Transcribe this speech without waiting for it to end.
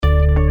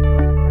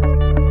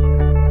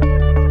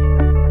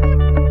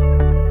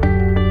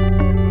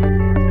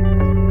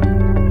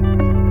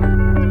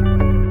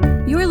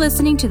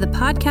listening to the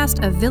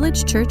podcast of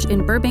Village Church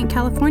in Burbank,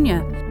 California.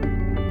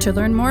 To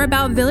learn more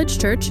about Village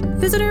Church,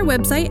 visit our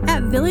website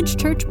at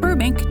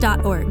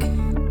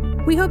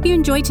villagechurchburbank.org. We hope you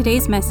enjoy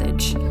today's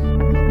message.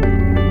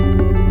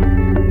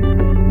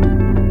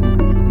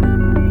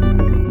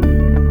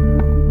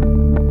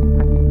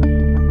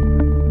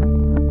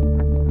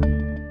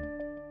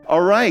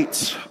 All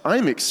right,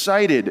 I'm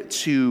excited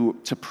to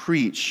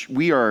preach.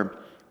 We're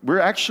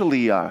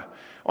actually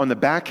on the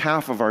back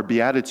half of our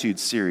Beatitudes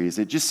series.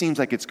 It just seems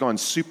like it's gone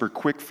super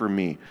quick for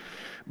me.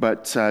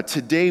 But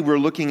today we're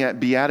looking at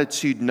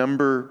Beatitude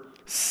number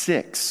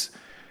 6,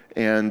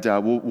 and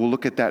we'll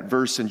look at that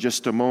verse in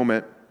just a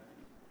moment.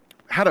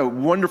 Had a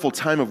wonderful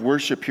time of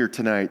worship here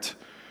tonight,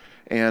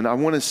 and I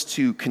want us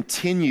to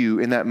continue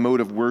in that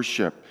mode of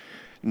worship.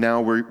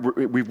 Now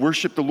we've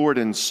worshiped the Lord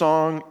in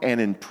song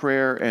and in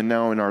prayer, and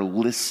now in our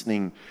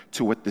listening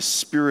to what the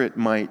Spirit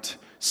might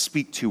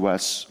speak to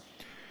us.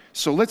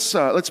 So let's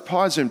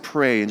pause and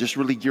pray and just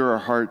really gear our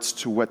hearts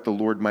to what the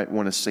Lord might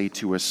want to say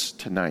to us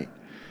tonight.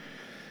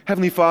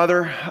 Heavenly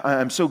Father,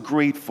 I'm so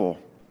grateful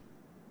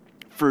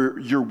for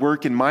your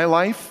work in my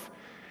life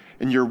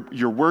and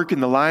your work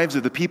in the lives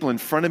of the people in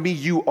front of me.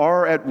 You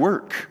are at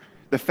work.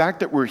 The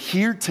fact that we're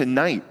here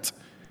tonight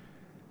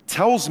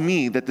tells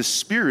me that the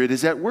Spirit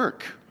is at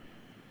work.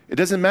 It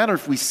doesn't matter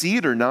if we see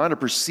it or not or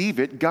perceive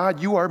it. God,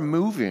 you are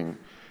moving.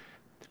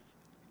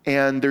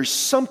 And there's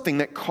something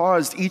that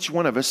caused each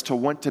one of us to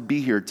want to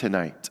be here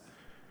tonight.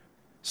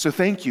 So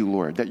thank you,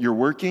 Lord, that you're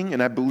working,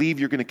 and I believe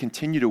you're going to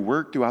continue to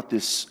work throughout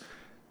this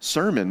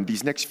sermon,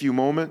 these next few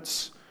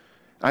moments.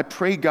 I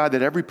pray, God,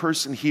 that every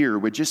person here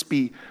would just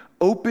be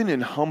open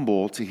and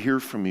humble to hear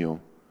from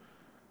you,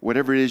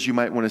 whatever it is you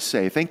might want to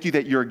say. Thank you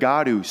that you're a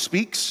God who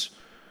speaks,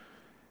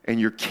 and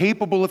you're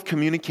capable of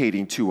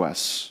communicating to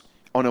us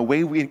on a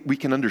way we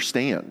can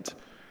understand.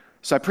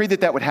 So I pray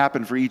that would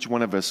happen for each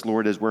one of us,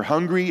 Lord, as we're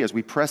hungry, as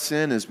we press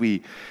in, as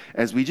we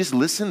just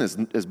listen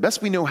as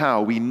best we know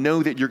how. We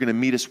know that you're going to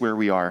meet us where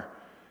we are,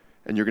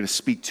 and you're going to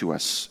speak to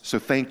us. So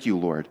thank you,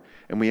 Lord.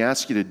 And we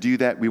ask you to do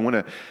that. We want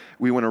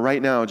to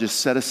right now just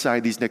set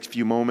aside these next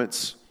few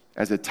moments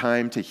as a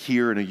time to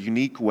hear in a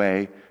unique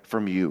way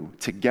from you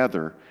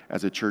together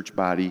as a church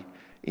body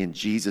in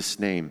Jesus'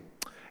 name.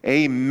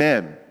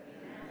 Amen.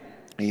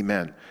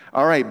 Amen.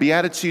 All right,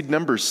 Beatitude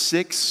number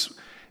 6,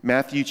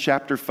 Matthew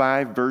chapter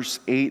 5, verse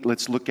 8.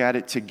 Let's look at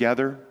it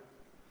together.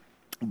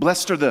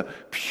 Blessed are the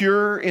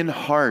pure in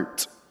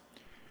heart,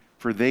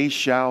 for they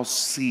shall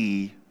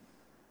see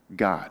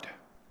God.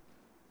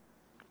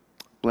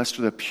 Blessed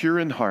are the pure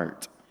in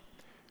heart,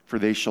 for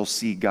they shall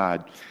see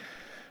God.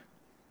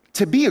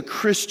 To be a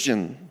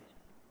Christian,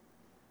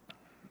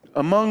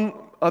 among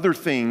other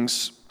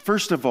things,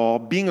 first of all,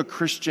 being a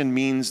Christian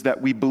means that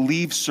we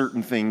believe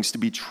certain things to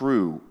be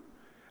true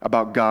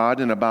about God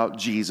and about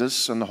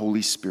Jesus and the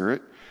Holy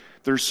Spirit.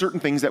 There are certain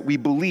things that we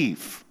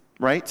believe,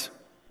 right?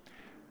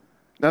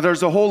 Now,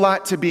 there's a whole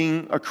lot to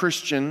being a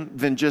Christian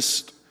than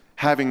just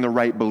having the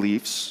right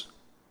beliefs.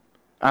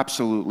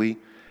 Absolutely.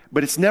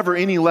 But it's never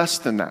any less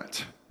than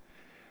that.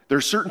 There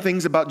are certain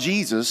things about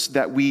Jesus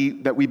that we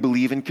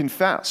believe and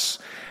confess.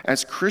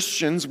 As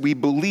Christians, we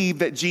believe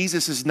that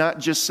Jesus is not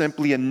just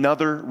simply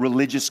another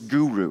religious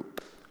guru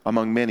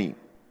among many.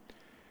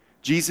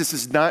 Jesus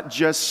is not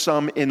just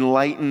some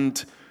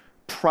enlightened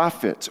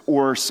prophet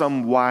or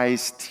some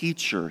wise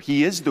teacher.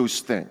 He is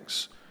those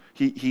things.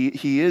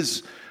 He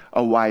is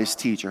a wise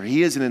teacher.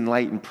 He is an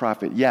enlightened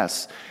prophet,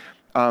 yes.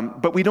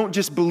 But we don't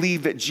just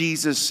believe that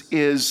Jesus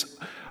is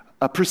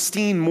a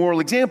pristine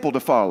moral example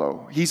to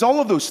follow. He's all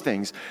of those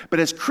things.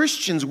 But as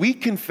Christians, we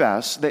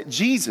confess that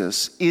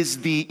Jesus is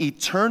the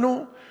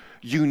eternal,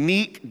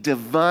 unique,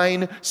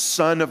 divine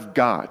Son of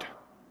God.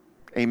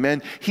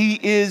 Amen. He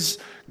is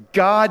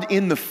God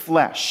in the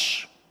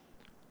flesh.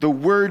 The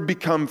Word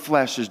become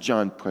flesh, as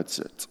John puts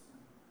it.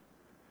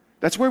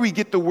 That's where we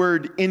get the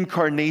word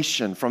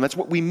incarnation from. That's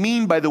what we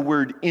mean by the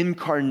word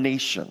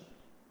incarnation.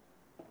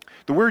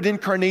 The word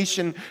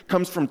incarnation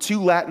comes from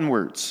 2 Latin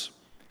words.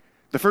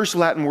 The first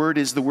Latin word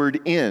is the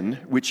word in,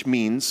 which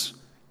means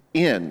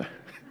in.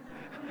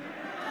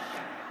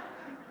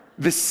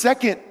 The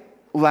second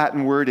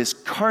Latin word is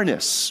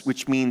carnis,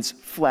 which means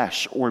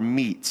flesh or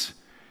meat.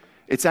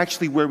 It's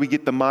actually where we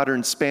get the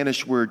modern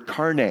Spanish word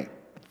carne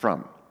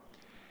from.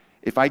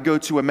 If I go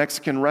to a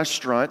Mexican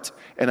restaurant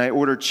and I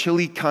order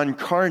chili con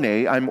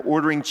carne, I'm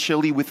ordering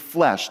chili with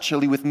flesh,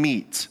 chili with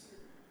meat.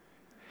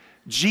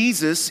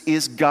 Jesus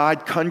is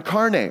God con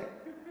carne,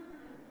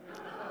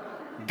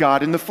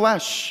 God in the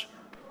flesh.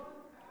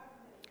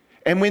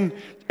 And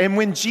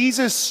when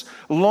Jesus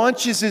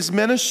launches his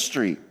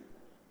ministry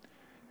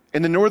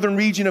in the northern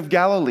region of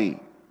Galilee,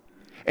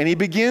 and he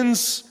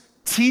begins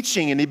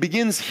teaching, and he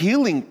begins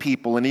healing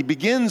people, and he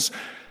begins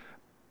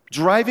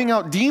driving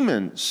out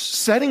demons,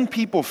 setting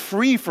people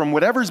free from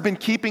whatever's been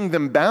keeping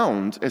them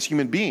bound as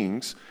human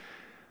beings,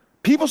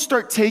 people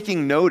start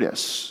taking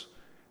notice.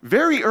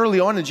 Very early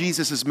on in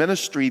Jesus'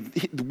 ministry,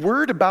 the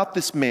word about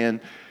this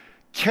man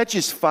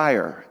catches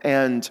fire,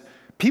 and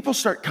people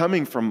start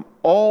coming from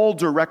all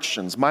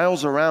directions,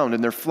 miles around,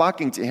 and they're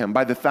flocking to him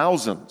by the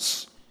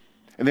thousands.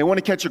 And they want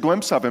to catch a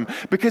glimpse of him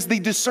because they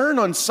discern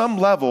on some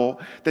level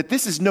that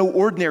this is no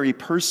ordinary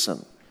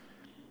person.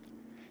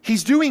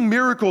 He's doing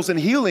miracles and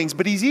healings,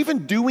 but he's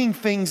even doing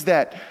things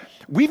that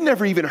we've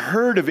never even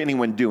heard of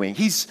anyone doing.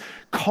 He's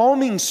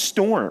calming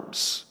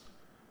storms.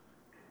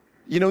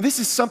 You know, this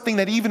is something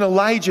that even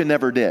Elijah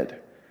never did.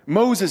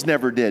 Moses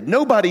never did.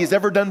 Nobody has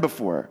ever done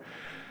before.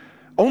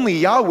 Only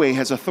Yahweh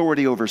has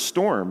authority over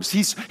storms.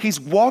 He's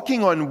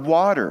walking on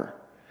water.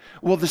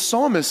 Well, the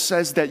psalmist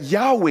says that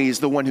Yahweh is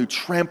the one who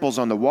tramples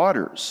on the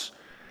waters.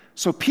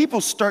 So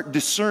people start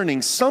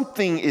discerning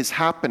something is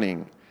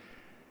happening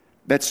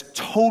that's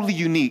totally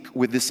unique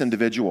with this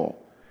individual.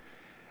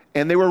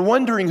 And they were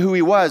wondering who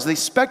he was. They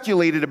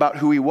speculated about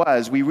who he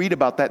was. We read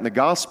about that in the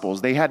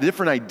Gospels. They had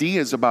different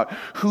ideas about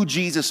who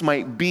Jesus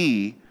might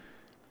be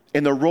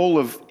in the role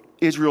of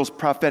Israel's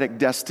prophetic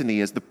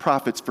destiny as the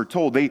prophets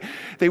foretold.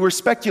 They were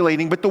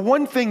speculating, but the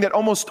one thing that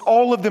almost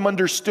all of them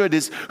understood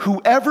is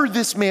whoever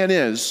this man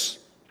is,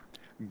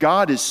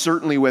 God is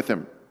certainly with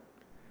him.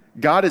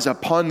 God is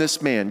upon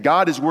this man.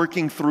 God is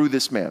working through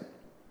this man.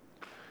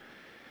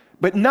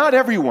 But not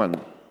everyone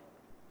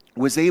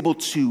was able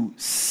to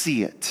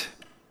see it.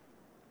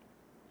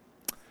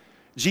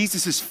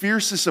 Jesus'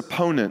 fiercest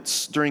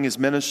opponents during his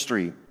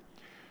ministry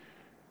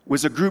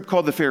was a group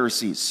called the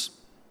Pharisees.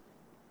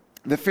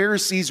 The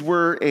Pharisees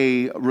were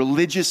a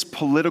religious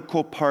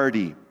political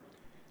party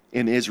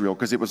in Israel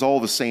because it was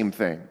all the same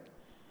thing.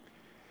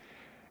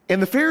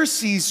 And the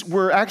Pharisees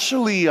were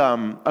actually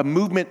a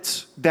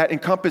movement that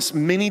encompassed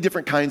many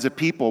different kinds of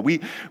people.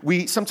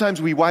 We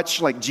sometimes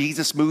watch like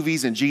Jesus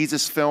movies and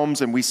Jesus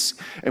films, and we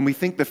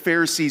think the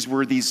Pharisees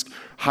were these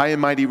high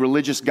and mighty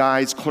religious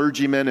guys,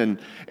 clergymen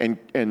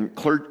and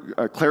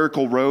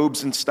clerical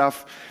robes and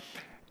stuff.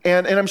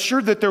 And I'm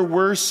sure that there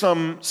were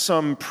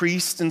some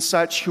priests and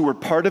such who were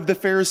part of the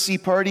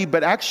Pharisee party,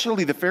 but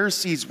actually the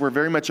Pharisees were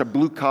very much a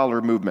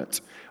blue-collar movement.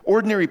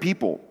 Ordinary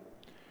people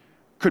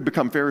could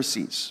become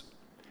Pharisees.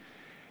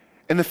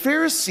 And the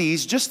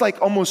Pharisees, just like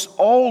almost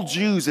all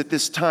Jews at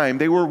this time,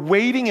 they were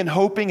waiting and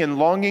hoping and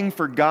longing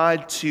for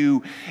God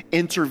to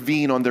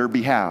intervene on their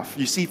behalf.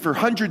 You see, for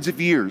hundreds of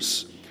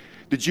years,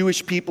 the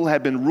Jewish people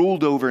had been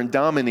ruled over and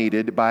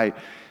dominated by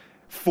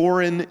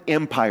foreign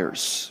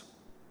empires.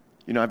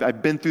 You know,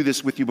 I've been through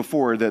this with you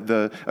before,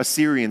 the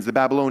Assyrians, the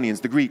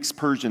Babylonians, the Greeks,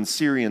 Persians,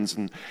 Syrians,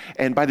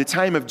 and by the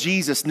time of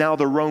Jesus, now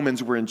the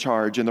Romans were in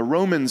charge. And the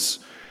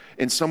Romans,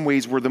 in some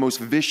ways, were the most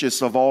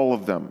vicious of all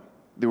of them.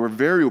 They were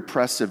very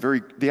oppressive,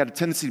 they had a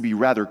tendency to be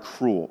rather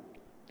cruel.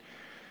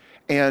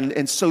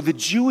 And so the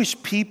Jewish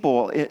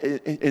people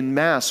in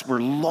mass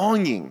were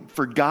longing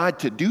for God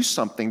to do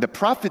something. The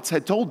prophets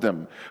had told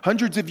them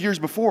hundreds of years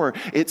before,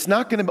 it's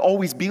not going to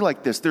always be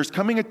like this. There's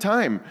coming a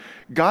time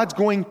God's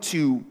going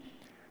to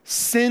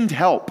send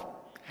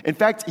help. In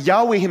fact,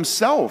 Yahweh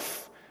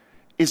himself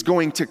is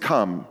going to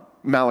come,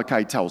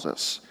 Malachi tells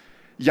us.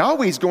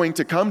 Yahweh's going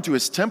to come to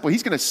his temple.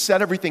 He's going to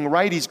set everything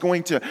right. He's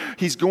going to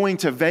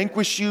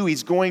vanquish you.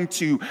 He's going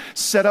to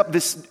set up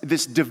this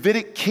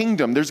Davidic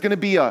kingdom. There's going to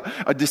be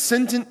a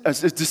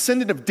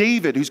descendant of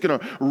David who's going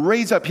to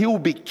raise up. He will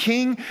be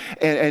king.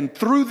 And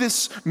through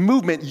this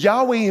movement,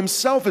 Yahweh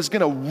himself is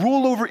going to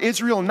rule over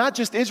Israel, and not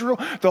just Israel,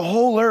 the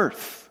whole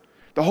earth.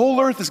 The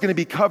whole earth is going to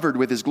be covered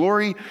with his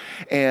glory,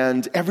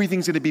 and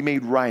everything's going to be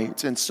made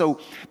right. And so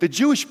the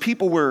Jewish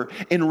people were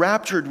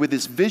enraptured with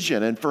this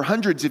vision, and for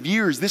hundreds of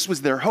years, this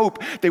was their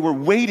hope. They were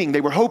waiting, they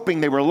were hoping,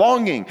 they were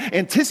longing,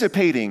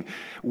 anticipating.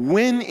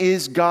 When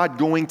is God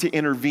going to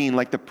intervene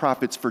like the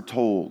prophets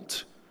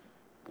foretold?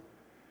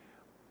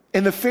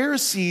 And the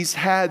Pharisees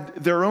had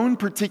their own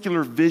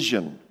particular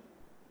vision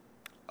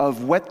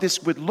of what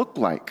this would look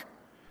like.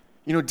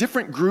 You know,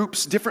 different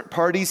groups, different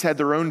parties had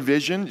their own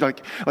vision.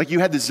 Like you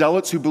had the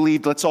Zealots who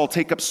believed, let's all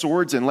take up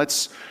swords and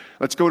let's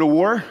go to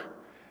war.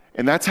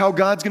 And that's how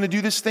God's going to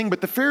do this thing.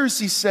 But the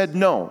Pharisees said,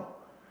 no,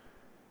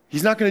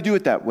 he's not going to do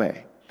it that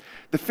way.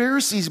 The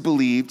Pharisees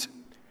believed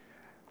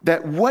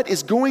that what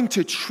is going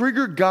to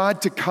trigger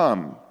God to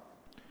come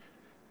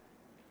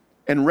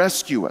and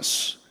rescue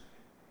us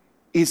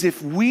is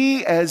if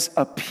we as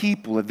a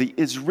people, the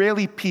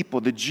Israeli people,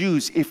 the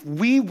Jews, if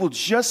we will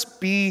just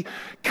be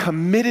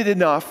committed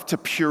enough to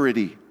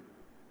purity,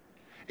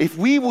 if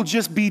we will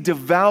just be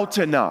devout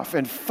enough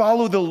and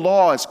follow the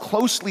law as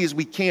closely as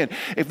we can,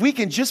 if we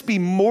can just be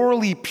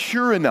morally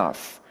pure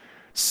enough,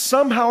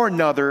 somehow or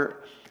another,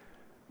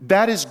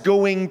 that is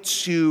going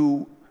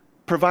to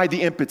provide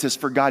the impetus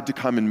for God to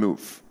come and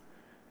move.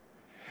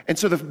 And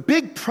so the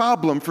big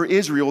problem for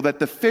Israel that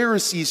the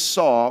Pharisees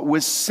saw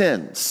was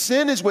sin.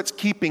 Sin is what's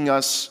keeping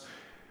us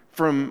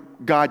from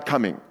God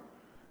coming.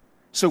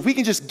 So if we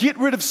can just get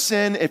rid of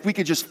sin, if we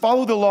can just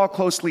follow the law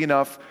closely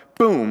enough,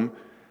 boom,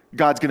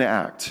 God's going to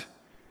act.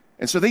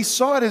 And so they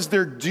saw it as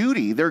their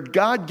duty, their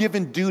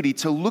God-given duty,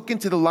 to look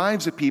into the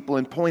lives of people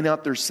and point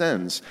out their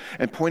sins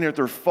and point out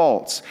their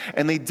faults.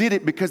 And they did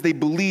it because they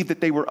believed that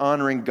they were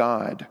honoring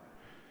God.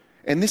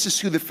 And this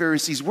is who the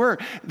Pharisees were.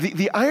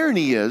 The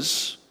irony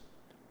is,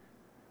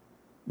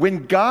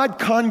 when God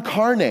con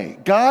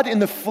carne, God in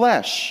the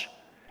flesh,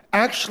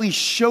 actually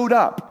showed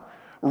up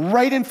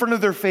right in front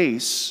of their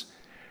face,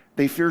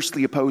 they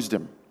fiercely opposed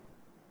him.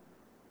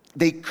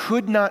 They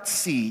could not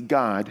see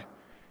God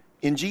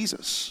in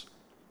Jesus.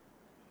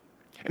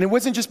 And it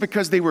wasn't just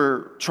because they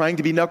were trying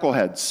to be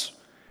knuckleheads.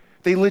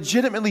 They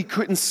legitimately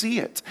couldn't see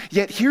it.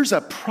 Yet here's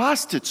a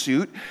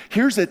prostitute,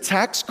 here's a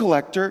tax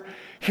collector,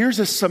 here's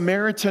a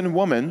Samaritan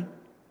woman,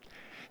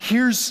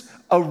 here's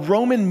a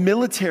Roman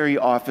military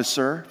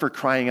officer, for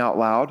crying out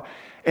loud,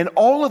 and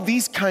all of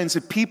these kinds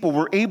of people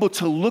were able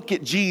to look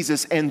at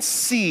Jesus and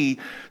see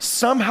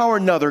somehow or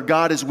another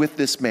God is with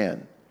this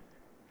man.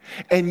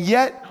 And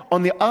yet,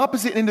 on the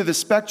opposite end of the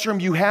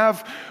spectrum, you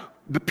have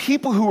the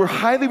people who were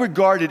highly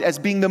regarded as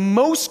being the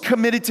most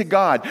committed to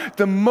God,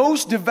 the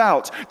most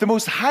devout, the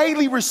most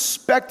highly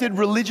respected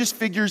religious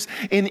figures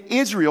in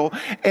Israel.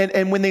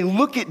 And when they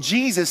look at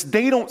Jesus,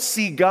 they don't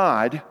see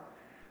God.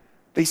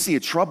 They see a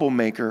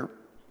troublemaker,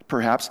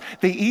 perhaps.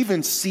 They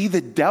even see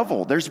the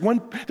devil. There's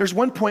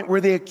one point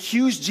where they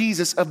accuse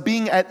Jesus of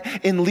being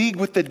in league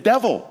with the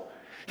devil.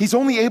 He's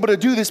only able to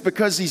do this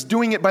because he's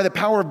doing it by the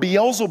power of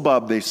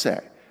Beelzebub, they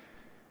say.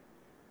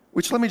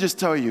 Which, let me just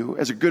tell you,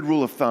 as a good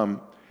rule of thumb,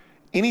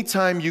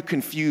 anytime you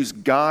confuse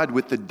God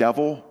with the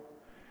devil,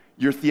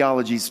 your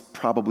theology's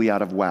probably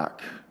out of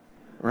whack,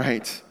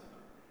 right?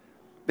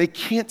 They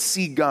can't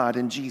see God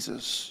in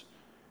Jesus.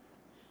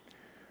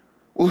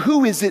 Well,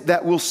 who is it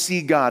that will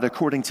see God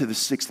according to the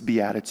sixth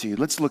beatitude?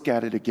 Let's look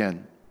at it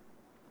again.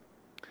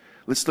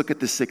 Let's look at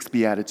the sixth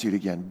beatitude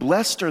again.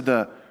 Blessed are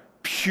the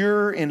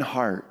pure in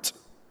heart,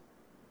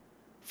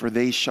 for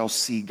they shall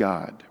see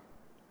God.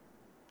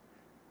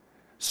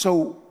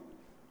 So,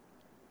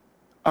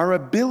 our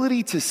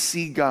ability to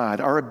see God,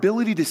 our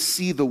ability to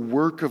see the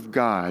work of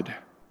God,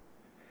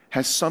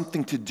 has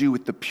something to do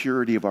with the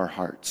purity of our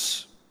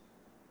hearts.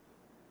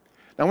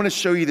 Now, I want to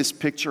show you this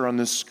picture on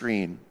this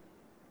screen.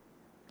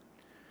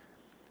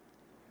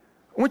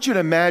 I want you to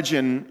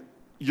imagine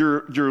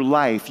your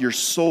life, your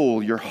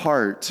soul, your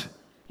heart,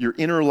 your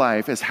inner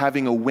life as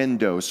having a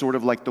window, sort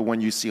of like the one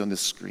you see on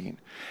this screen.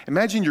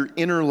 Imagine your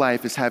inner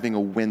life as having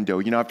a window.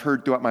 You know, I've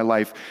heard throughout my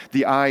life,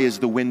 the eye is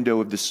the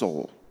window of the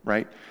soul,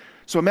 right?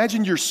 So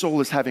imagine your soul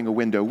as having a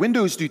window.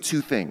 Windows do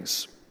two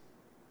things.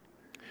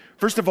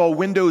 First of all,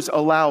 windows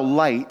allow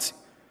light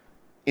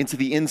into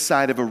the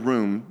inside of a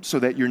room so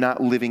that you're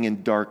not living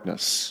in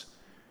darkness.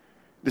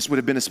 This would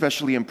have been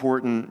especially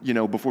important,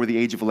 before the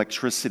age of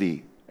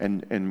electricity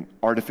and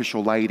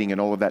artificial lighting and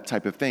all of that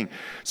type of thing.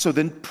 So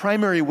the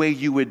primary way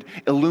you would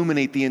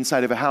illuminate the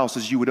inside of a house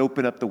is you would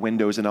open up the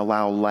windows and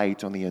allow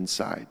light on the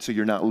inside so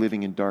you're not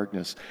living in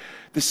darkness.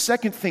 The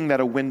second thing that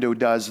a window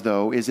does,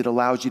 though, is it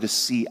allows you to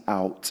see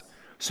out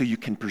so you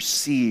can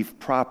perceive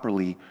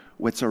properly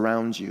what's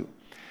around you.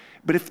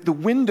 But if the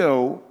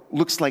window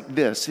looks like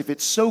this, if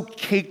it's so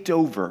caked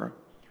over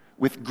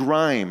with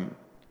grime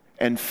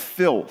and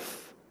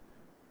filth,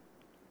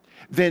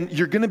 then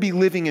you're going to be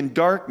living in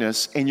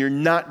darkness and you're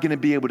not going to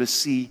be able to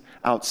see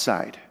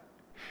outside.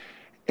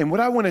 And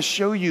what I want to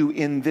show you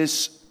in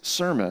this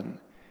sermon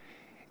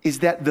is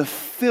that the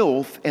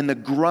filth and the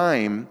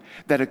grime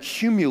that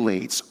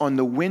accumulates on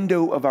the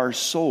window of our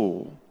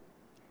soul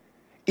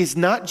is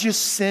not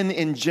just sin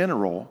in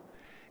general,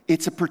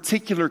 it's a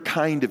particular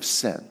kind of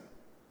sin.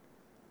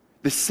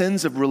 The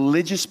sins of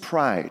religious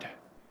pride,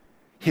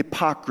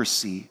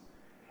 hypocrisy,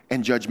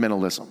 and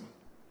judgmentalism.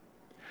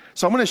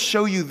 So I'm going to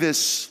show you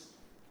this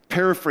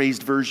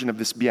paraphrased version of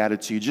this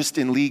beatitude, just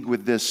in league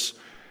with this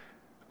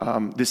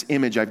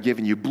image I've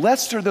given you.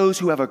 Blessed are those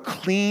who have a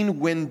clean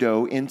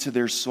window into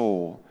their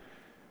soul,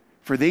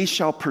 for they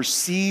shall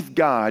perceive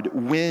God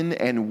when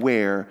and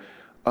where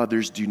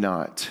others do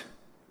not.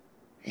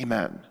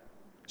 Amen.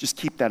 Just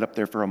keep that up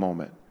there for a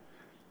moment.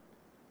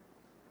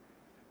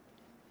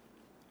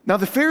 Now,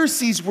 the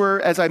Pharisees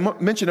were, as I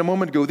mentioned a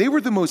moment ago, they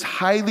were the most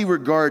highly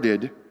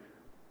regarded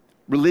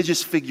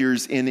religious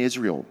figures in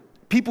Israel.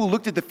 People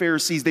looked at the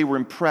Pharisees, they were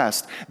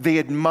impressed. They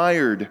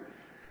admired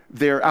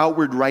their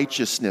outward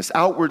righteousness.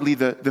 Outwardly,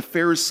 the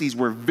Pharisees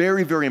were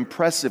very, very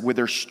impressive with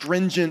their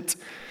stringent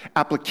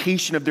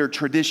application of their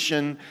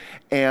tradition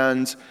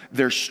and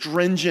their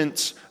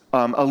stringent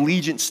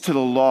allegiance to the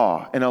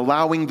law and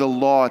allowing the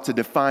law to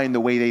define the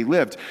way they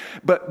lived.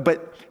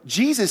 But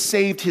Jesus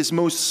saved his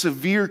most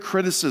severe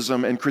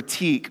criticism and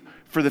critique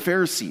for the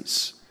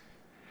Pharisees.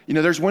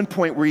 There's one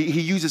point where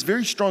he uses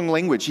very strong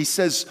language. He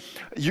says,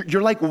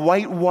 you're like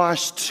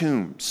whitewashed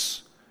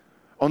tombs.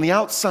 On the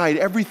outside,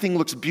 everything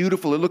looks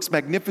beautiful. It looks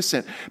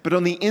magnificent. But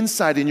on the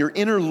inside, in your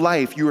inner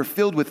life, you are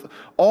filled with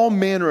all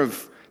manner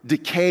of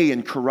decay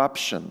and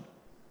corruption.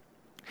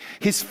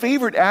 His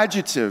favorite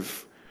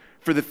adjective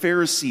for the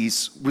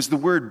Pharisees was the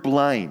word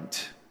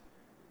blind.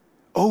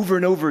 Over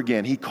and over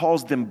again, he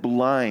calls them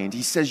blind.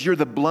 He says, you're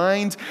the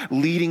blind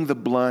leading the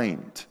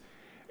blind,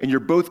 and you're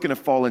both going to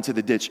fall into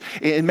the ditch.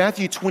 In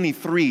Matthew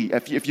 23,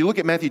 if you look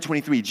at Matthew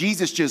 23,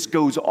 Jesus just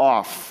goes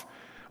off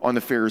on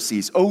the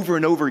Pharisees over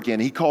and over again.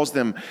 He calls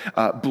them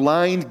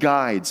blind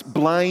guides,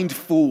 blind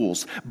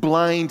fools,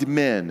 blind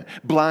men,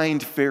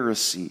 blind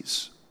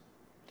Pharisees.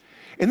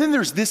 And then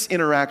there's this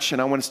interaction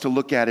I want us to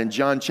look at in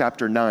John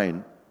chapter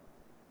 9.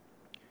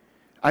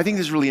 I think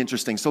this is really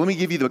interesting. So let me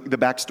give you the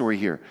backstory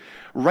here.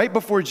 Right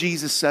before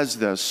Jesus says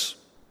this,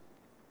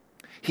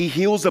 he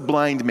heals a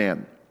blind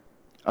man,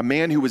 a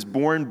man who was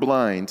born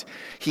blind.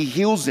 He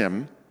heals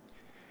him,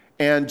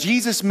 and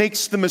Jesus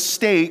makes the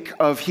mistake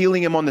of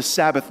healing him on the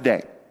Sabbath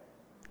day.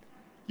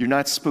 You're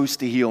not supposed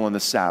to heal on the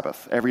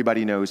Sabbath.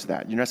 Everybody knows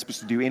that. You're not supposed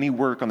to do any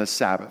work on the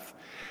Sabbath.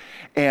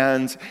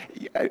 And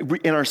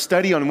in our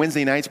study on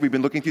Wednesday nights, we've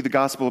been looking through the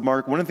Gospel of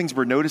Mark. One of the things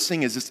we're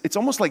noticing is it's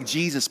almost like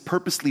Jesus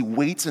purposely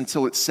waits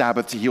until it's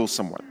Sabbath to heal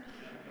someone.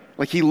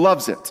 Like he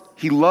loves it.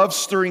 He loves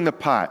stirring the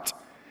pot.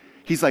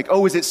 He's like,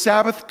 oh, is it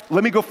Sabbath?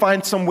 Let me go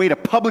find some way to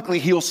publicly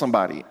heal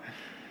somebody.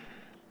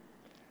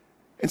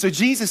 And so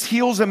Jesus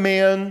heals a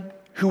man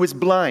who is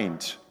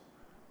blind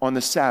on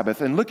the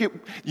Sabbath. And look at,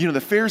 the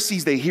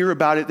Pharisees, they hear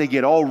about it, they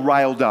get all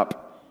riled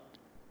up.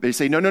 They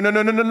say,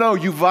 no,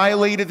 you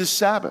violated the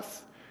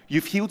Sabbath.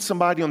 You've healed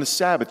somebody on the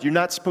Sabbath. You're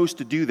not supposed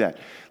to do that.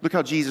 Look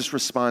how Jesus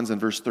responds in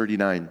verse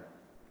 39.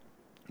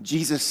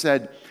 Jesus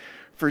said,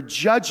 for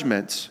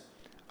judgment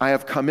I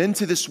have come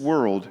into this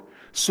world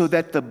so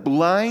that the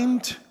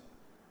blind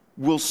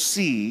will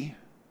see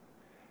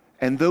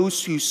and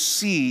those who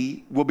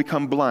see will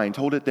become blind.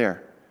 Hold it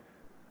there.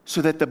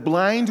 So that the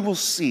blind will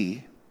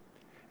see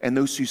and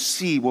those who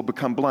see will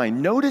become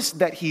blind. Notice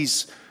that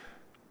he's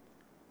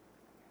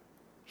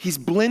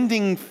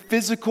blending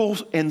physical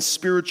and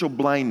spiritual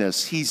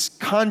blindness. He's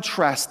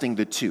contrasting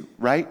the two,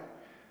 right?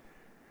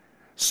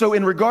 So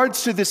in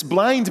regards to this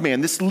blind man,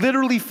 this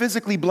literally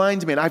physically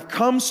blind man, I've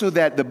come so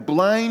that the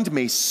blind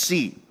may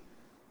see.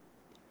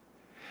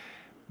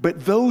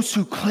 But those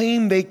who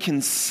claim they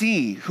can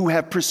see, who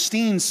have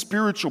pristine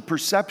spiritual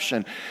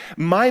perception,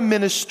 my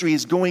ministry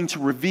is going to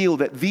reveal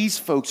that these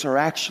folks are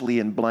actually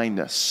in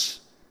blindness.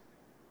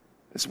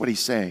 That's what he's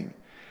saying.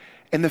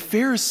 And the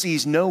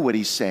Pharisees know what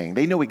he's saying.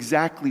 They know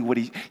exactly what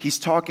he's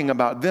talking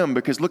about them,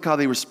 because look how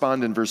they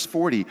respond in verse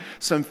 40.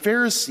 Some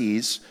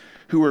Pharisees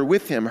who were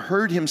with him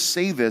heard him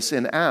say this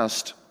and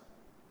asked,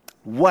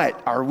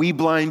 what, are we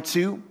blind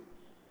too?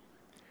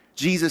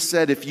 Jesus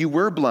said, if you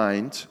were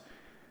blind,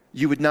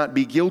 you would not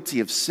be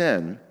guilty of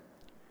sin.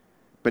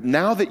 But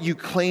now that you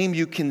claim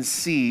you can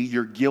see,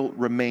 your guilt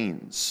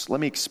remains. Let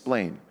me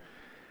explain.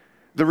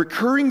 The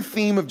recurring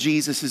theme of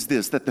Jesus is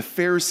this, that the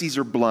Pharisees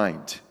are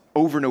blind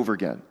over and over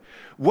again.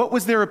 What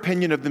was their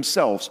opinion of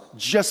themselves?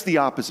 Just the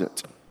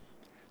opposite.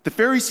 The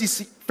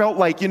Pharisees felt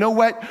like, you know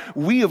what?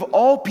 We of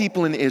all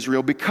people in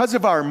Israel, because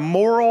of our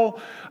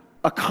moral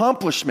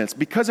accomplishments,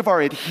 because of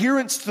our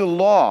adherence to the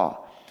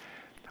law,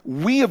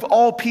 we of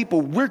all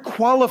people, we're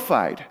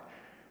qualified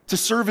to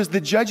serve as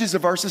the judges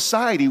of our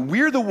society.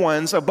 We're the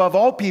ones above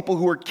all people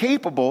who are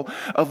capable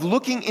of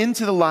looking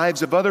into the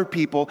lives of other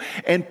people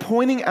and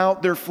pointing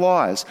out their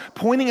flaws,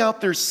 pointing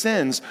out their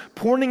sins,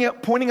 pointing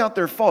out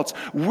their faults.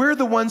 We're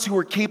the ones who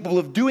are capable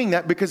of doing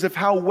that because of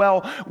how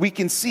well we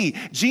can see.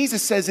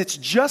 Jesus says it's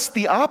just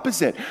the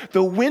opposite.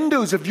 The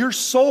windows of your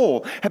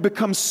soul have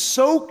become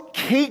so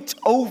caked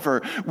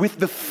over with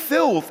the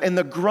filth and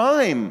the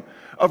grime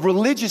of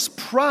religious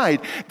pride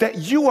that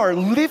you are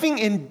living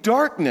in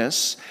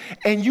darkness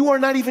and you are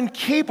not even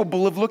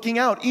capable of looking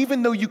out.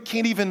 Even though you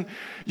can't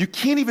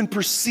even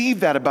perceive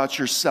that about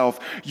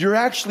yourself, you're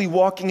actually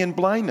walking in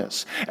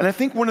blindness. And I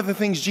think one of the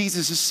things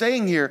Jesus is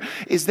saying here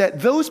is that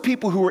those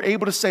people who are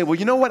able to say, well,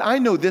 you know what, I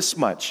know this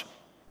much.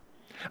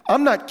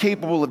 I'm not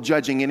capable of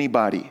judging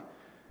anybody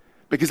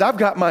because I've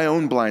got my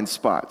own blind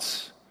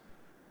spots.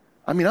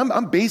 I mean,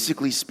 I'm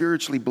basically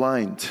spiritually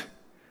blind.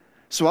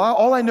 So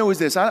all I know is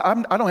this, I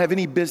don't have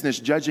any business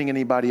judging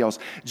anybody else.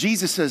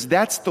 Jesus says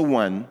that's the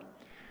one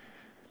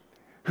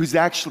who's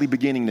actually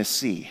beginning to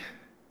see.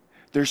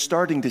 They're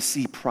starting to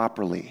see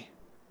properly.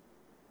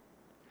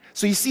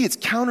 So you see, it's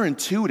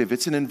counterintuitive.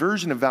 It's an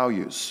inversion of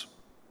values.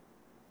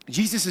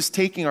 Jesus is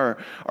taking our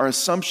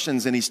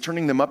assumptions and he's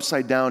turning them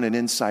upside down and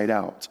inside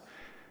out.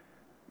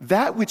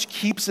 That which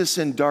keeps us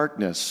in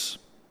darkness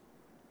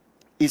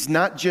is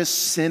not just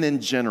sin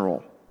in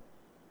general.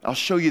 I'll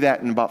show you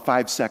that in about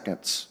 5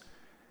 seconds.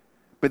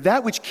 But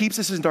that which keeps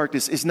us in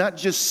darkness is not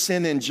just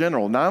sin in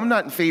general. Now, I'm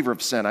not in favor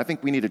of sin. I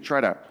think we need to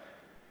try to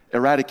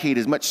eradicate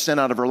as much sin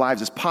out of our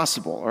lives as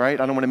possible, all right?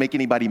 I don't want to make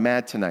anybody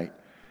mad tonight.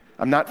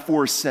 I'm not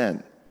for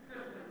sin.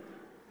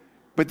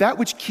 But that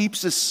which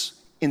keeps us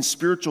in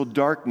spiritual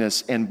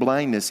darkness and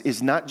blindness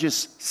is not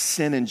just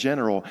sin in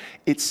general.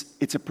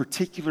 It's a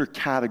particular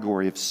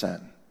category of sin.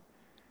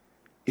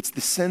 It's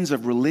the sins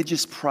of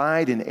religious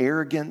pride and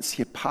arrogance,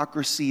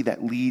 hypocrisy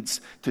that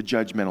leads to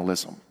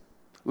judgmentalism.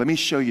 Let me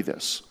show you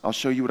this. I'll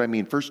show you what I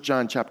mean. 1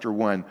 John chapter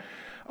 1.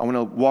 I want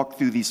to walk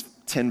through these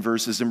 10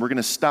 verses, and we're going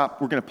to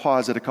stop. We're going to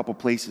pause at a couple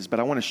places, but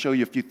I want to show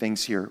you a few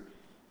things here.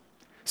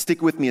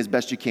 Stick with me as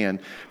best you can.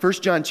 1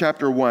 John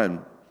chapter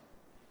 1,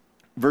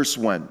 verse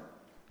 1.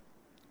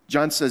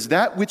 John says,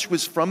 that which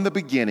was from the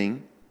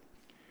beginning,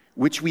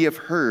 which we have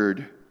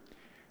heard,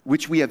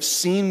 which we have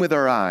seen with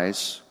our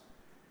eyes,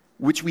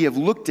 which we have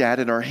looked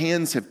at and our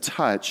hands have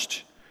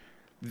touched,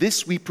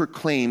 this we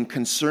proclaim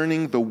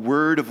concerning the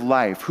word of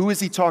life. Who is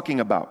he talking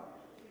about?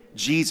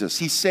 Jesus.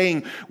 He's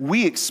saying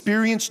we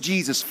experienced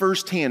Jesus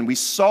firsthand. We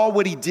saw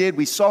what he did.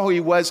 We saw who he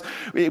was.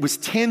 It was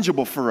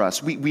tangible for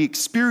us. We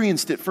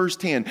experienced it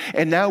firsthand.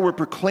 And now we're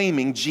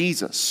proclaiming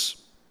Jesus.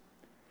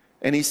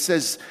 And he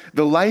says,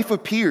 the life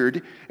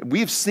appeared. We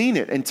have seen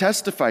it and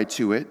testified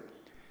to it.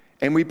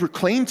 And we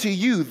proclaim to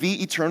you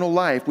the eternal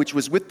life, which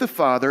was with the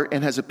Father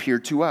and has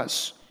appeared to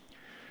us.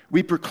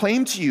 We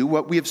proclaim to you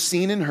what we have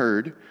seen and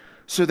heard,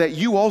 so that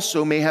you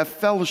also may have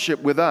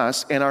fellowship with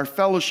us. And our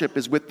fellowship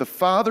is with the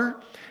Father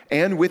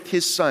and with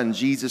his Son,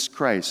 Jesus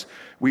Christ.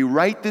 We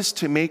write this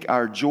to make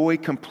our joy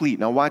complete.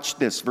 Now watch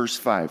this, verse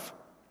 5.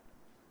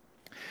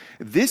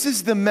 This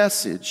is the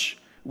message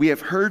we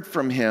have heard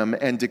from him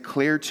and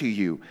declare to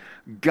you.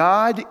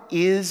 God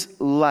is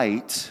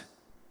light.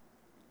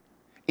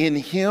 In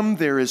him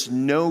there is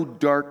no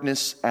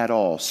darkness at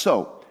all.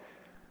 So,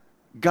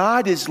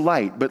 God is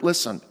light. But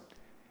listen,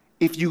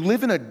 if you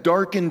live in a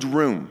darkened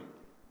room,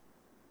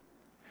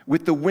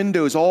 with the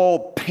windows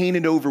all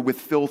painted over with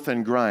filth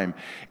and grime,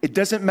 it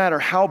doesn't matter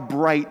how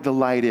bright the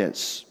light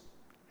is.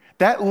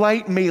 That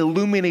light may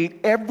illuminate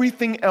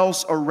everything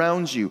else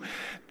around you,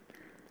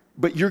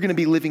 but you're going to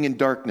be living in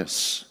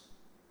darkness.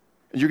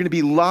 You're going to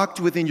be locked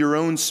within your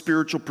own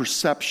spiritual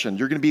perception.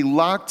 You're going to be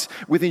locked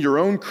within your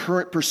own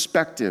current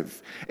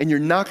perspective, and you're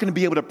not going to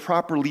be able to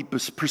properly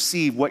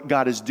perceive what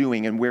God is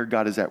doing and where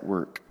God is at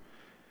work.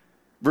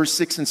 Verse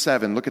 6 and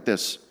 7, look at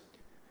this.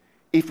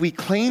 If we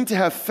claim to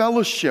have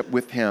fellowship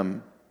with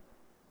him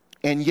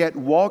and yet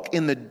walk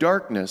in the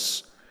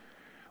darkness,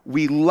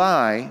 we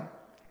lie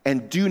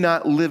and do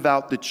not live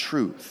out the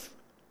truth.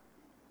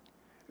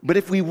 But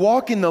if we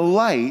walk in the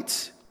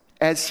light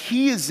as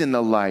he is in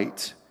the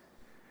light,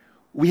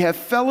 we have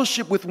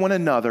fellowship with one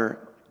another,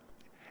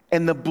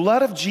 and the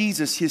blood of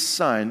Jesus, his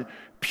Son,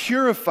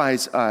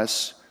 purifies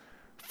us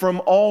from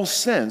all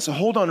sin. So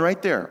hold on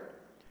right there.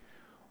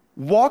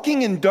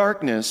 Walking in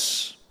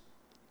darkness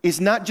is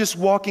not just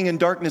walking in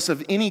darkness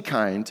of any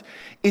kind.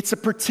 It's a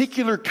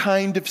particular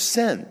kind of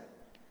sin.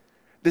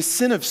 The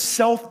sin of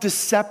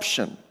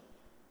self-deception,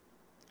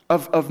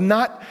 of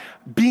not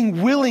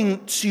being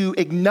willing to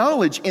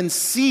acknowledge and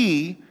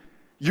see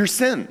your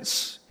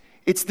sins.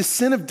 It's the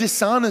sin of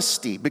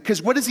dishonesty.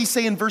 Because what does he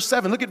say in verse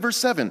 7? Look at verse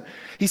 7.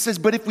 He says,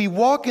 but if we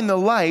walk in the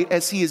light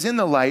as he is in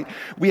the light,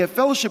 we have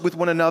fellowship with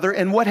one another.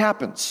 And what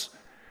happens?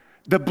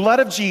 The blood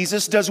of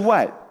Jesus does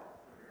what?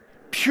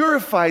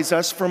 Purifies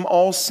us from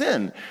all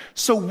sin.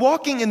 So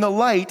walking in the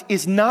light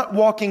is not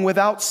walking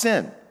without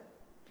sin.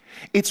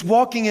 It's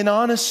walking in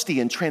honesty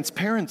and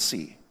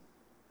transparency.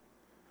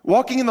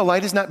 Walking in the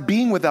light is not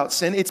being without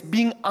sin. It's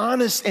being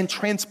honest and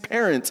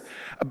transparent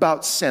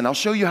about sin. I'll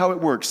show you how it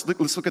works.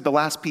 Let's look at the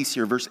last piece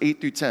here, verse 8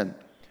 through 10.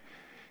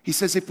 He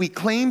says, if we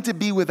claim to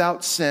be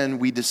without sin,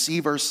 we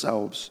deceive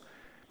ourselves,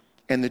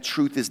 and the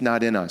truth is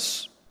not in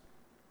us.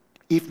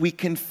 If we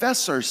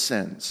confess our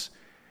sins,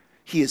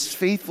 he is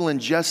faithful and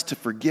just to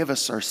forgive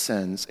us our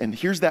sins. And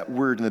here's that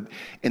word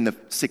in the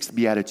sixth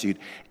beatitude.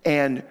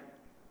 And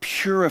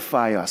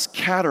purify us,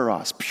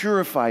 kataros,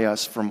 purify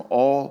us from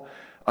all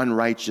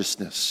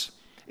unrighteousness.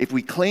 If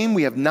we claim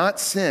we have not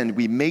sinned,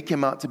 we make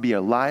him out to be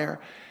a liar,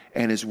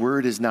 and his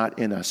word is not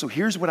in us. So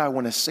here's what I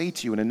want to say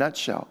to you in a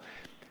nutshell.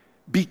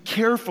 Be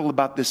careful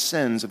about the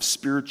sins of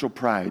spiritual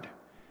pride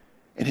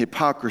and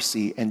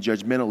hypocrisy and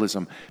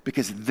judgmentalism,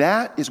 because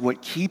that is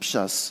what keeps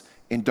us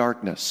in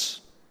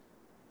darkness.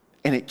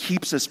 And it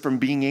keeps us from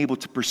being able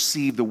to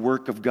perceive the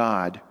work of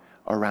God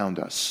around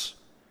us.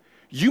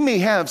 You may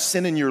have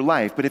sin in your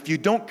life, but if you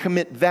don't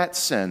commit that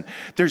sin,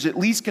 there's at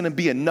least going to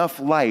be enough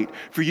light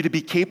for you to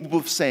be capable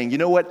of saying, you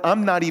know what,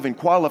 I'm not even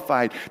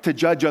qualified to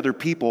judge other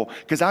people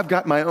because I've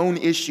got my own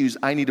issues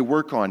I need to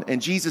work on.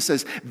 And Jesus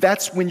says,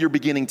 that's when you're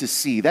beginning to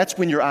see. That's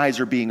when your eyes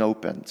are being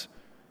opened.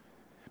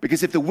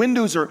 Because if the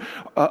windows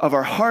of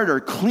our heart are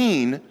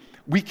clean,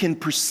 we can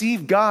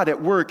perceive God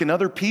at work in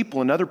other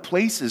people, in other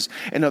places,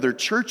 in other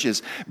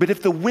churches. But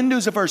if the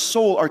windows of our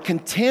soul are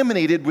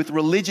contaminated with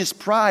religious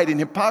pride and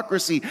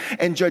hypocrisy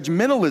and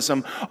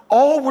judgmentalism,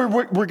 all we're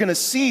going to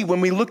see when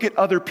we look at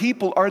other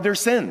people are their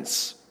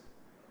sins.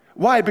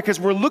 Why? Because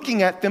we're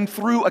looking at them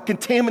through a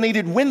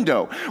contaminated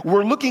window.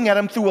 We're looking at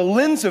them through a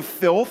lens of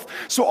filth,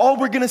 so all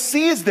we're going to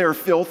see is their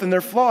filth and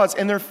their flaws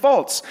and their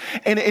faults.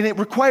 And it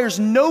requires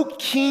no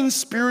keen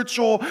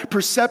spiritual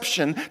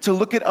perception to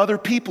look at other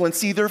people and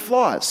see their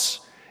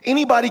flaws.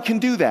 Anybody can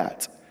do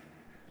that.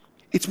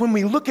 It's when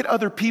we look at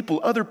other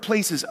people, other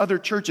places, other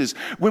churches,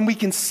 when we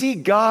can see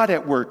God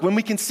at work, when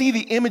we can see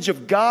the image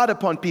of God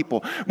upon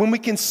people, when we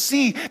can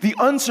see the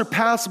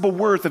unsurpassable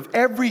worth of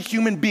every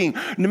human being,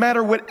 no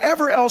matter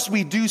whatever else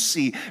we do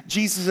see,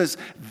 Jesus says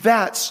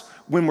that's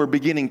when we're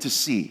beginning to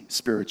see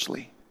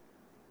spiritually.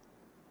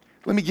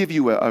 Let me give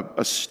you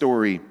a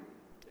story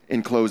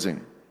in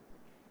closing.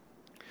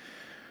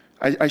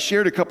 I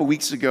shared a couple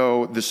weeks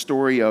ago the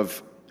story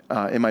of,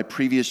 in my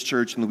previous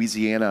church in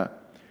Louisiana,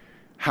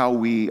 how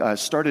we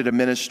started a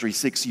ministry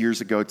 6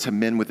 years ago to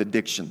men with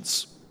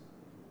addictions.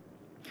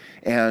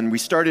 And we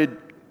started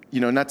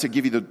not to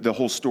give you the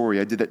whole story,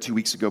 I did that 2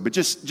 weeks ago, but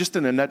just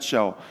in a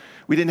nutshell,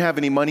 we didn't have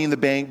any money in the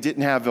bank,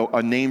 didn't have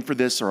a name for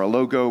this or a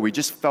logo. We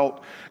just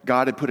felt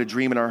God had put a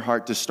dream in our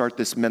heart to start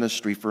this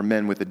ministry for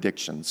men with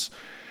addictions.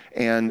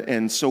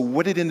 And so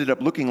what it ended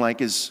up looking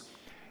like is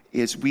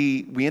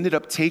we ended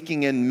up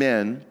taking in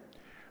men,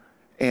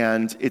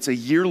 and it's a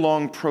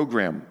year-long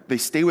program. They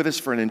stay with us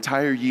for an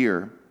entire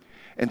year.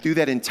 And through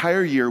that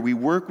entire year, we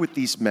work with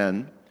these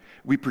men.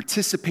 We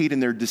participate in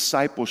their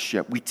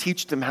discipleship. We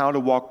teach them how to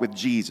walk with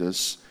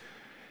Jesus.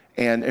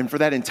 And for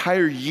that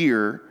entire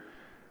year,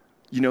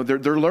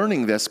 they're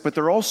learning this, but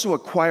they're also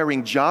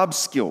acquiring job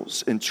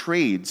skills and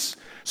trades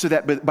so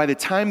that by the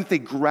time that they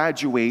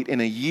graduate in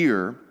a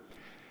year,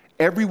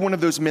 every one of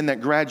those men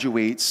that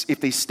graduates, if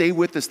they stay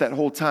with us that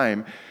whole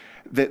time,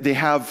 that they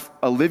have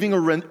a living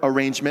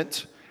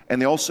arrangement and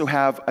they also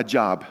have a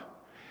job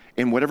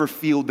in whatever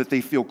field that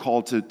they feel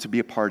called to be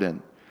a part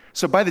in.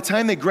 So by the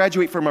time they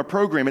graduate from our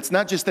program, it's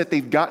not just that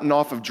they've gotten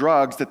off of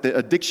drugs, that the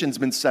addiction's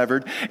been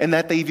severed, and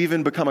that they've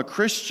even become a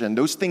Christian.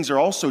 Those things are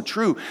also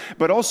true.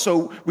 But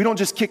also, we don't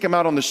just kick them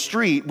out on the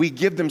street. We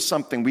give them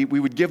something. We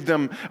would give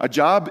them a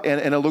job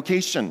and a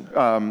location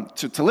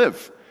to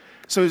live.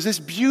 So it's this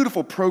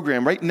beautiful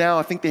program. Right now,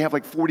 I think they have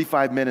like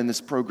 45 men in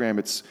this program.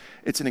 It's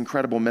an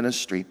incredible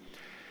ministry.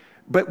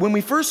 But when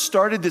we first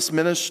started this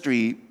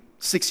ministry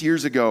 6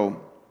 years ago,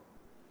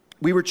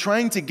 we were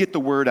trying to get the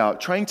word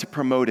out, trying to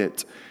promote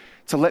it,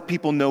 to let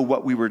people know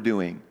what we were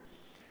doing.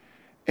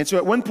 And so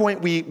at one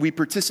point, we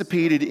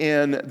participated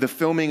in the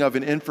filming of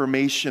an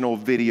informational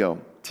video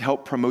to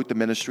help promote the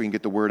ministry and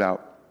get the word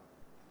out.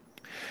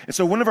 And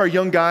so one of our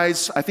young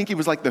guys, I think he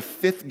was like the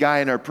 5th guy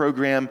in our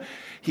program,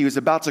 he was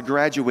about to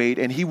graduate,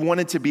 and he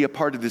wanted to be a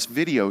part of this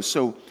video.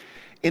 So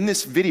in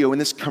this video, in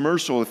this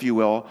commercial, if you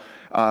will,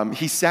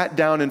 he sat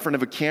down in front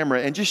of a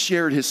camera and just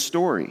shared his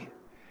story.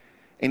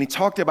 And he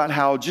talked about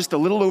how just a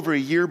little over a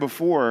year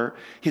before,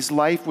 his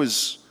life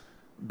was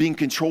being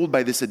controlled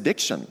by this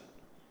addiction.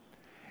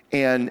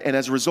 And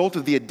as a result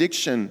of the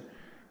addiction,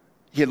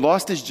 he had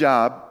lost his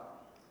job,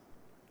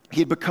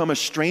 he had become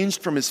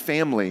estranged from his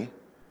family,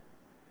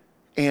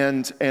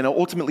 and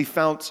ultimately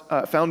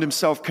found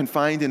himself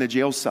confined in a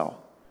jail cell.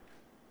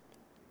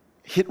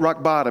 Hit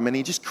rock bottom, and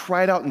he just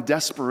cried out in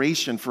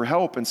desperation for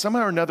help. And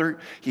somehow or another,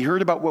 he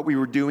heard about what we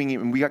were doing,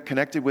 and we got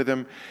connected with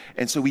him.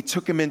 And so we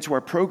took him into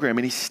our program,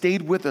 and he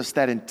stayed with us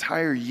that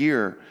entire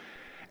year.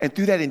 And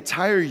through that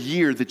entire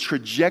year, the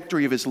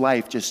trajectory of his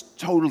life just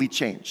totally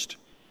changed.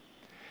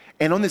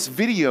 And on this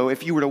video,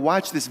 if you were to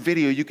watch this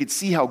video, you could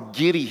see how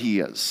giddy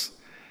he is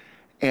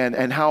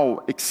and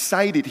how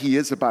excited he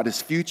is about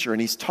his future.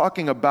 And he's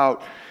talking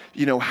about,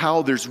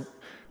 how there's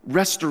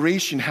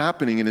restoration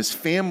happening in his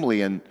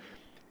family, and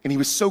he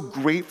was so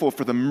grateful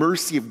for the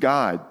mercy of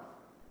God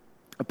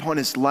upon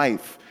his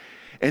life.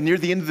 And near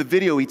the end of the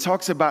video, he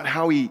talks about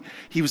how he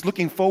was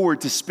looking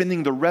forward to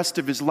spending the rest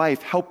of his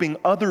life helping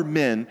other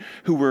men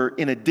who were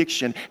in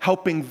addiction,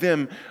 helping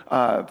them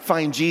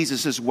find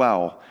Jesus as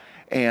well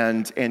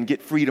and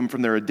get freedom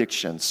from their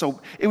addiction.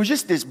 So it was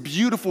just this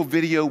beautiful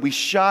video. We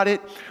shot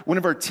it. One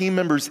of our team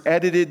members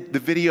edited the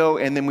video,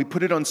 and then we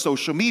put it on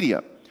social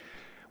media.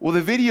 Well,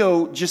 the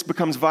video just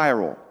becomes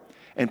viral.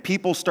 And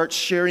people start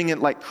sharing it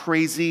like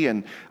crazy,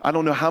 and I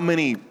don't know how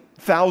many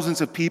thousands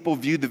of people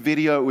viewed the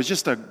video. It was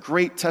just a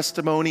great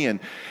testimony, and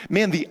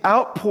man, the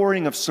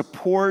outpouring of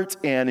support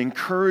and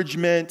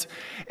encouragement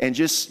and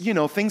just,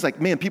 things like,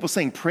 man, people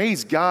saying,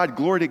 praise God,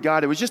 glory to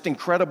God. It was just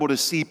incredible to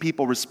see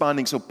people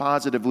responding so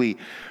positively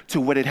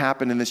to what had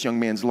happened in this young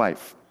man's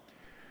life.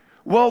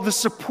 Well, the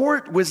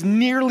support was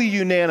nearly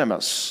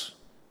unanimous,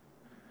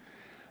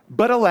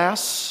 but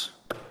alas,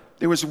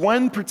 there was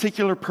one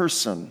particular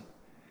person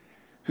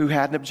who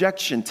had an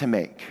objection to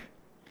make.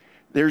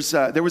 There was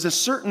a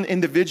certain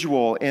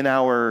individual in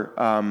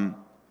our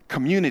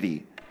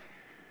community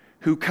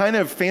who kind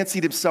of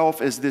fancied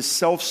himself as this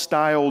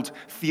self-styled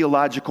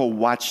theological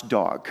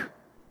watchdog.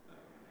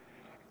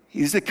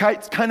 He's the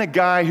kind of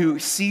guy who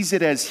sees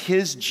it as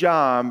his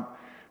job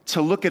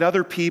to look at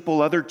other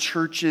people, other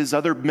churches,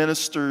 other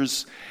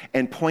ministers,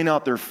 and point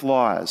out their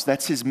flaws.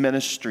 That's his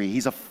ministry.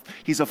 He's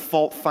a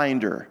fault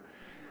finder,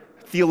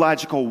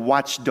 theological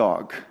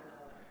watchdog.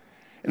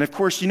 And of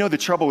course, the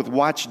trouble with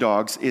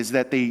watchdogs is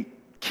that they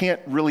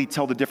can't really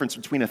tell the difference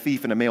between a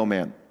thief and a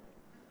mailman.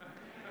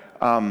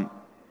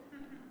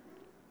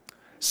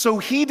 So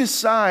he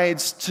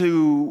decides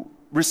to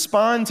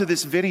respond to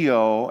this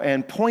video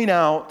and point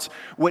out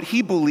what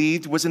he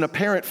believed was an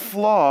apparent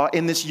flaw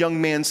in this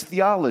young man's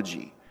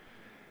theology.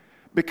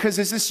 Because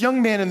as this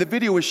young man in the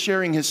video was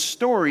sharing his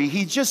story,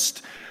 he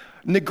just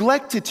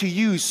neglected to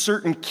use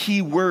certain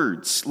key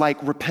words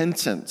like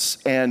repentance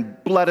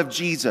and blood of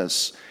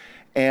Jesus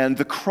and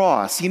the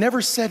cross. He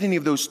never said any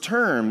of those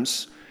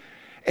terms.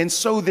 And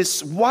so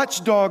this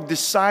watchdog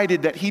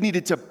decided that he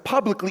needed to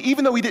publicly,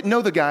 even though he didn't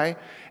know the guy,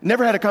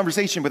 never had a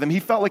conversation with him,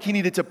 he felt like he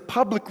needed to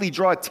publicly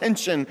draw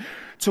attention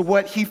to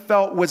what he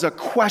felt was a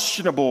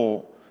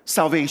questionable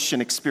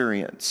salvation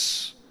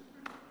experience.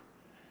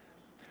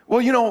 Well,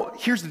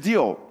 here's the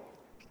deal.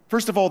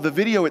 First of all, the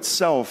video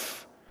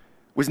itself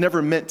was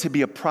never meant to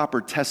be a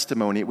proper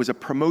testimony. It was a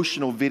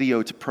promotional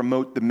video to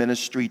promote the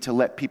ministry, to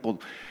let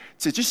people,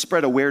 to just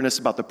spread awareness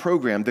about the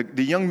program.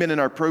 The young men in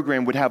our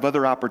program would have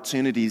other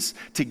opportunities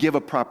to give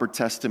a proper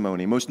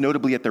testimony, most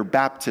notably at their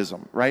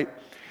baptism, right?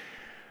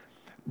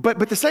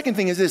 But the second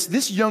thing is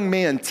this young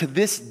man to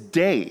this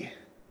day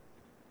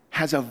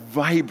has a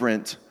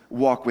vibrant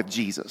walk with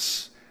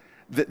Jesus.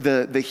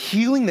 The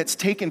healing that's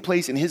taken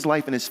place in his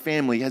life and his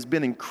family has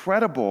been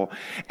incredible.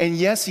 And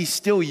yes, he's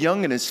still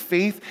young in his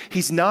faith.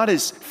 He's not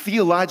as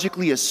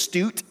theologically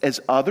astute as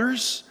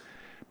others,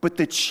 but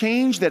the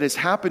change that has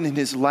happened in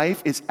his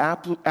life is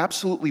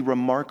absolutely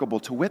remarkable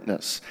to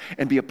witness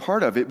and be a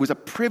part of. It was a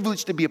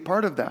privilege to be a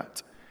part of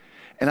that.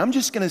 And I'm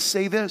just going to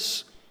say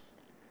this.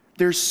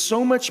 There's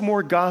so much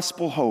more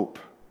gospel hope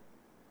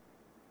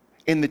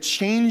in the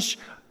change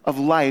of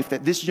life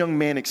that this young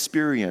man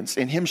experienced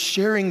and him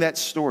sharing that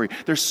story.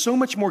 There's so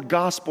much more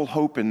gospel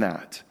hope in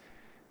that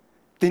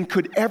than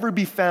could ever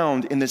be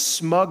found in the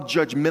smug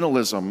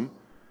judgmentalism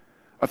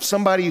of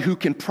somebody who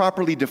can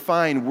properly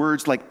define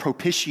words like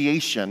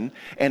propitiation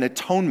and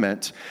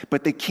atonement,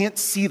 but they can't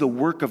see the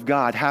work of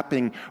God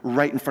happening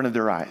right in front of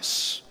their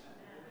eyes.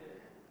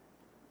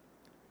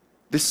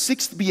 The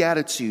sixth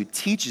beatitude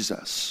teaches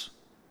us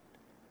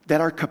that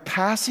our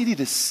capacity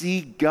to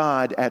see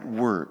God at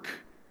work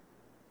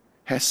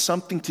has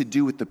something to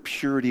do with the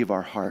purity of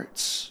our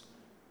hearts.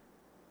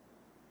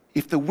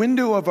 If the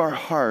window of our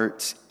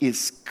heart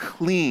is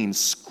clean,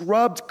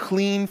 scrubbed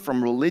clean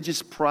from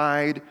religious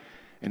pride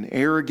and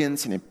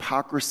arrogance and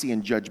hypocrisy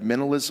and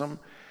judgmentalism,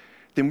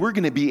 then we're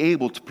going to be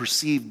able to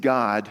perceive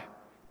God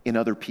in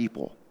other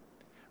people.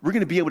 We're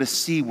going to be able to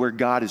see where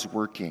God is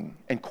working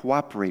and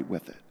cooperate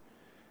with it.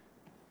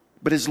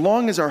 But as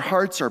long as our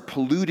hearts are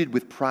polluted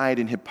with pride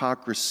and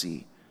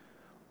hypocrisy,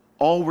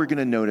 all we're going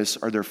to notice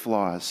are their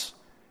flaws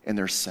and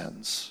their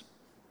sins.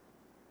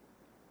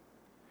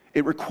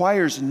 It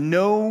requires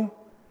no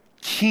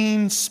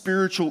keen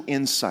spiritual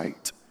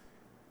insight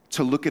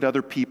to look at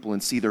other people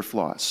and see their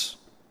flaws.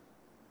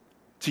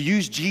 To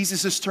use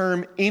Jesus'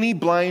 term, any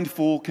blind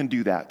fool can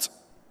do that.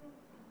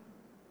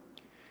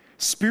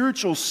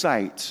 Spiritual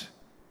sight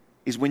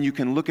is when you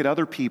can look at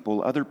other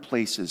people, other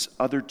places,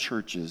 other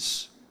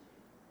churches,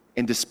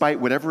 and despite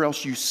whatever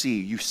else you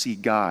see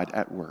God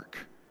at work.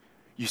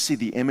 You see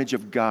the image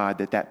of God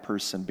that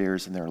person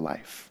bears in their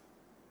life.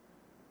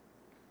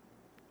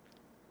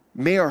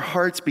 May our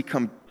hearts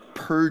become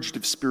purged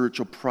of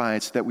spiritual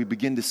pride so that we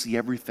begin to see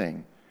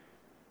everything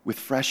with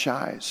fresh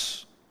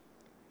eyes.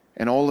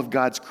 And all of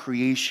God's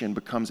creation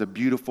becomes a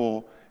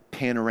beautiful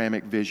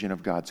panoramic vision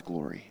of God's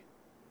glory.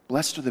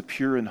 Blessed are the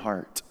pure in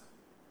heart,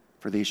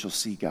 for they shall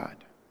see God.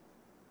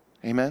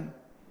 Amen?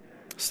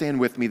 Stand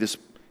with me this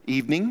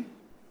evening.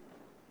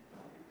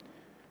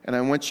 And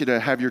I want you to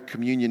have your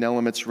communion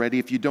elements ready.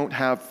 If you don't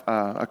have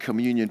a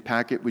communion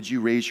packet, would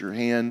you raise your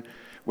hand?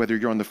 Whether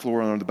you're on the floor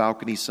or on the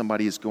balcony,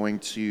 somebody is going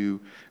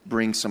to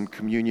bring some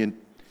communion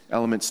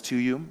elements to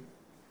you.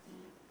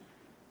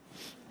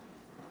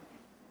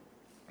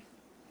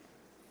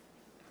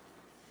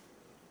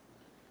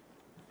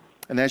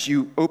 And as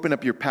you open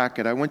up your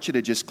packet, I want you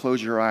to just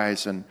close your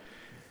eyes and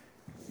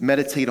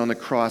meditate on the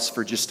cross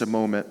for just a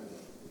moment.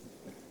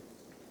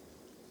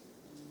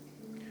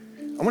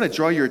 I want to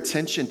draw your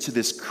attention to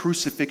this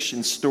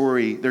crucifixion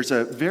story. There's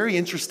a very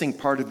interesting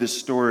part of this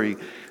story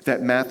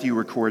that Matthew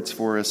records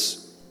for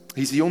us.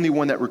 He's the only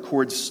one that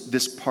records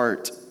this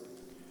part.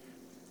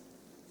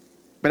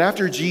 But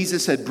after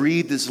Jesus had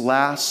breathed his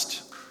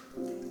last,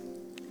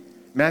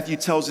 Matthew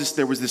tells us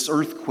there was this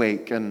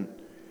earthquake and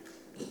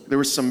there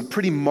were some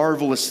pretty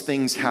marvelous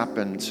things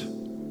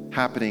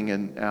happening.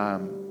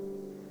 And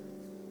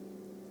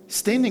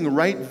standing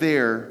right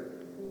there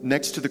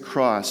next to the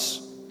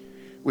cross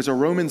was a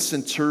Roman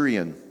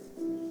centurion.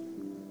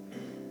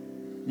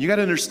 You got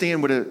to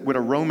understand what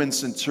a Roman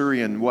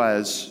centurion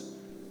was.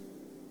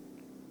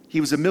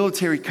 He was a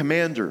military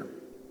commander.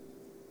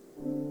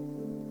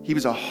 He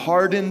was a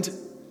hardened,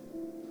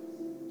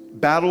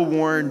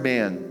 battle-worn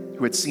man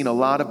who had seen a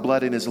lot of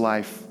blood in his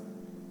life.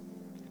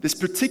 This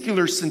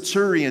particular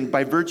centurion,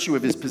 by virtue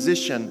of his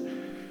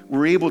position,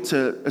 were able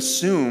to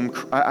assume,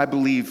 I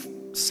believe,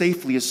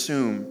 safely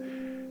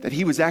assume, that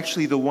he was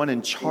actually the one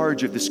in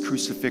charge of this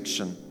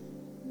crucifixion.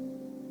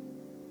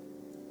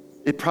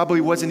 It probably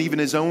wasn't even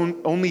his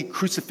only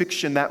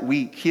crucifixion that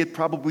week. He had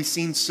probably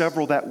seen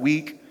several that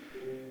week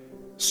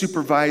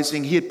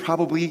supervising. He had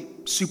probably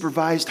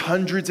supervised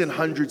hundreds and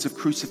hundreds of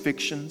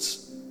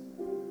crucifixions.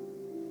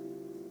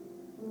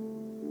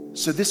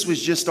 So this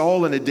was just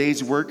all in a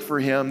day's work for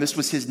him. This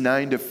was his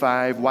 9 to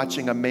 5,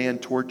 watching a man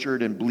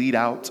tortured and bleed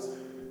out.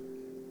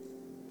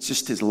 It's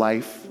just his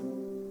life.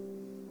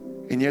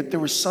 And yet there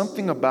was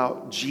something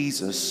about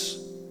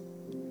Jesus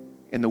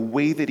and the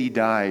way that he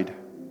died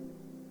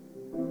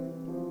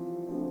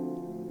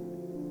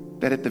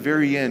that at the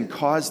very end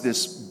caused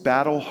this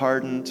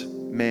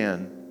battle-hardened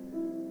man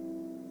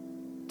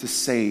to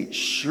say,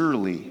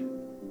 surely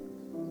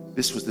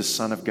this was the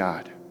Son of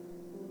God.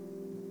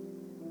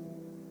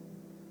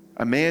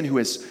 A man who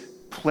has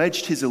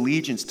pledged his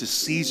allegiance to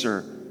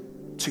Caesar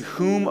to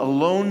whom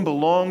alone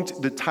belonged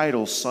the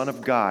title Son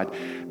of God.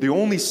 The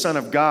only Son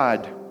of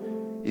God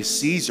is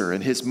Caesar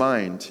in his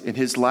mind, in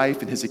his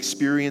life, in his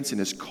experience, in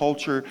his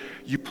culture.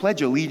 You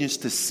pledge allegiance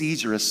to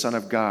Caesar as Son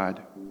of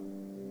God.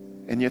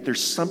 And yet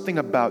there's something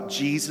about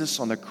Jesus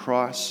on the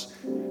cross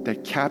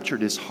that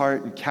captured his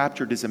heart and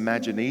captured his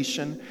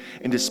imagination.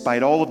 And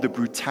despite all of the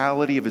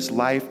brutality of his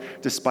life,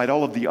 despite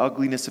all of the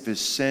ugliness of his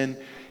sin,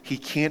 he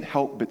can't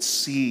help but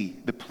see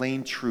the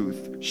plain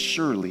truth.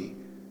 Surely,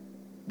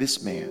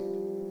 this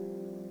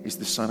man is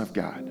the Son of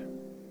God.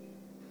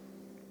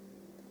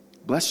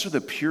 Blessed are the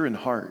pure in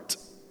heart.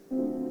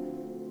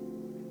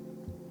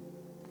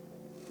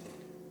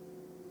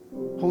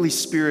 Holy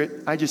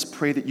Spirit, I just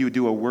pray that you would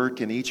do a work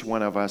in each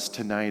one of us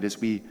tonight as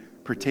we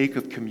partake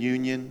of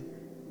communion.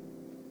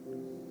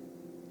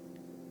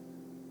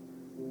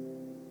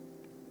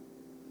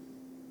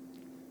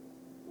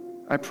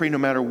 I pray no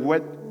matter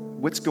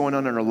what's going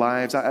on in our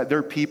lives, there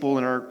are people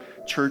in our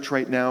church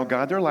right now,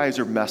 God, their lives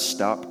are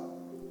messed up.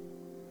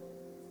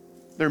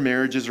 Their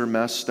marriages are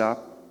messed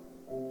up.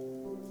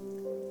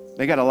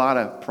 They got a lot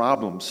of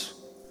problems.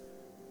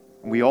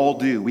 We all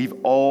do. We've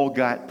all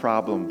got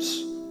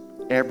problems.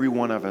 Every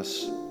one of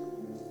us.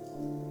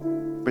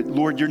 But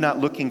Lord, you're not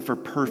looking for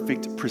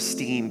perfect,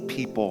 pristine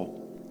people.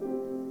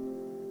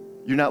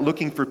 You're not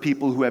looking for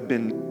people who have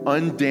been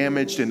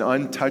undamaged and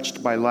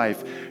untouched by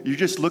life. You're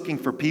just looking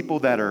for people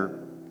that are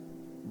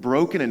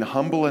broken and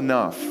humble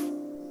enough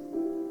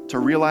to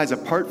realize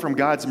apart from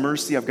God's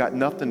mercy, I've got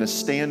nothing to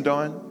stand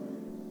on.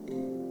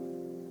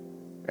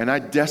 And I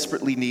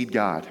desperately need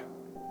God.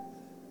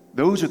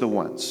 Those are the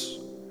ones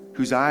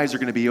whose eyes are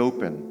going to be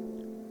open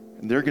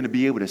and they're going to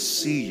be able to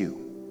see you.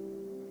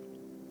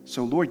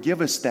 So Lord,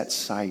 give us that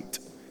sight.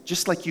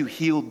 Just like you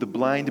healed the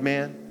blind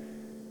man,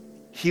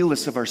 heal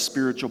us of our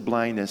spiritual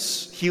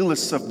blindness. Heal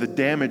us of the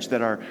damage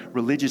that our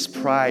religious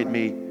pride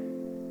may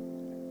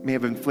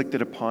have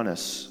inflicted upon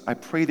us. I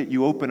pray that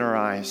you open our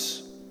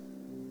eyes,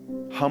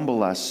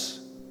 humble us,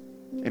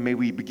 and may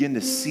we begin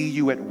to see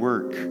you at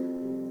work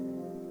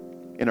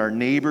in our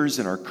neighbors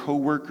and our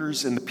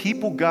co-workers and the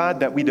people, God,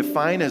 that we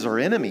define as our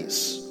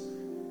enemies.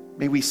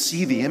 May we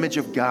see the image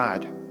of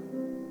God.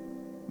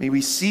 May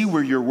we see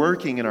where you're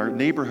working in our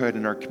neighborhood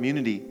and our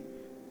community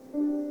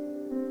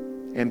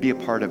and be a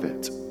part of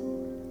it.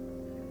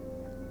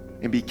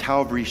 And be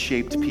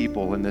Calvary-shaped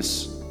people in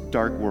this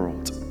dark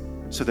world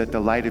so that the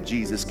light of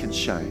Jesus can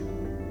shine.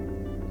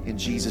 In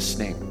Jesus'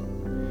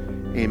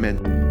 name,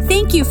 amen.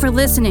 Thank you for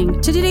listening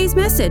to today's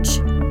message.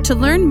 To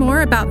learn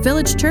more about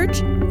Village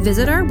Church,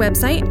 visit our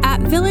website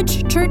at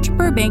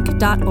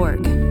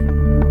villagechurchburbank.org.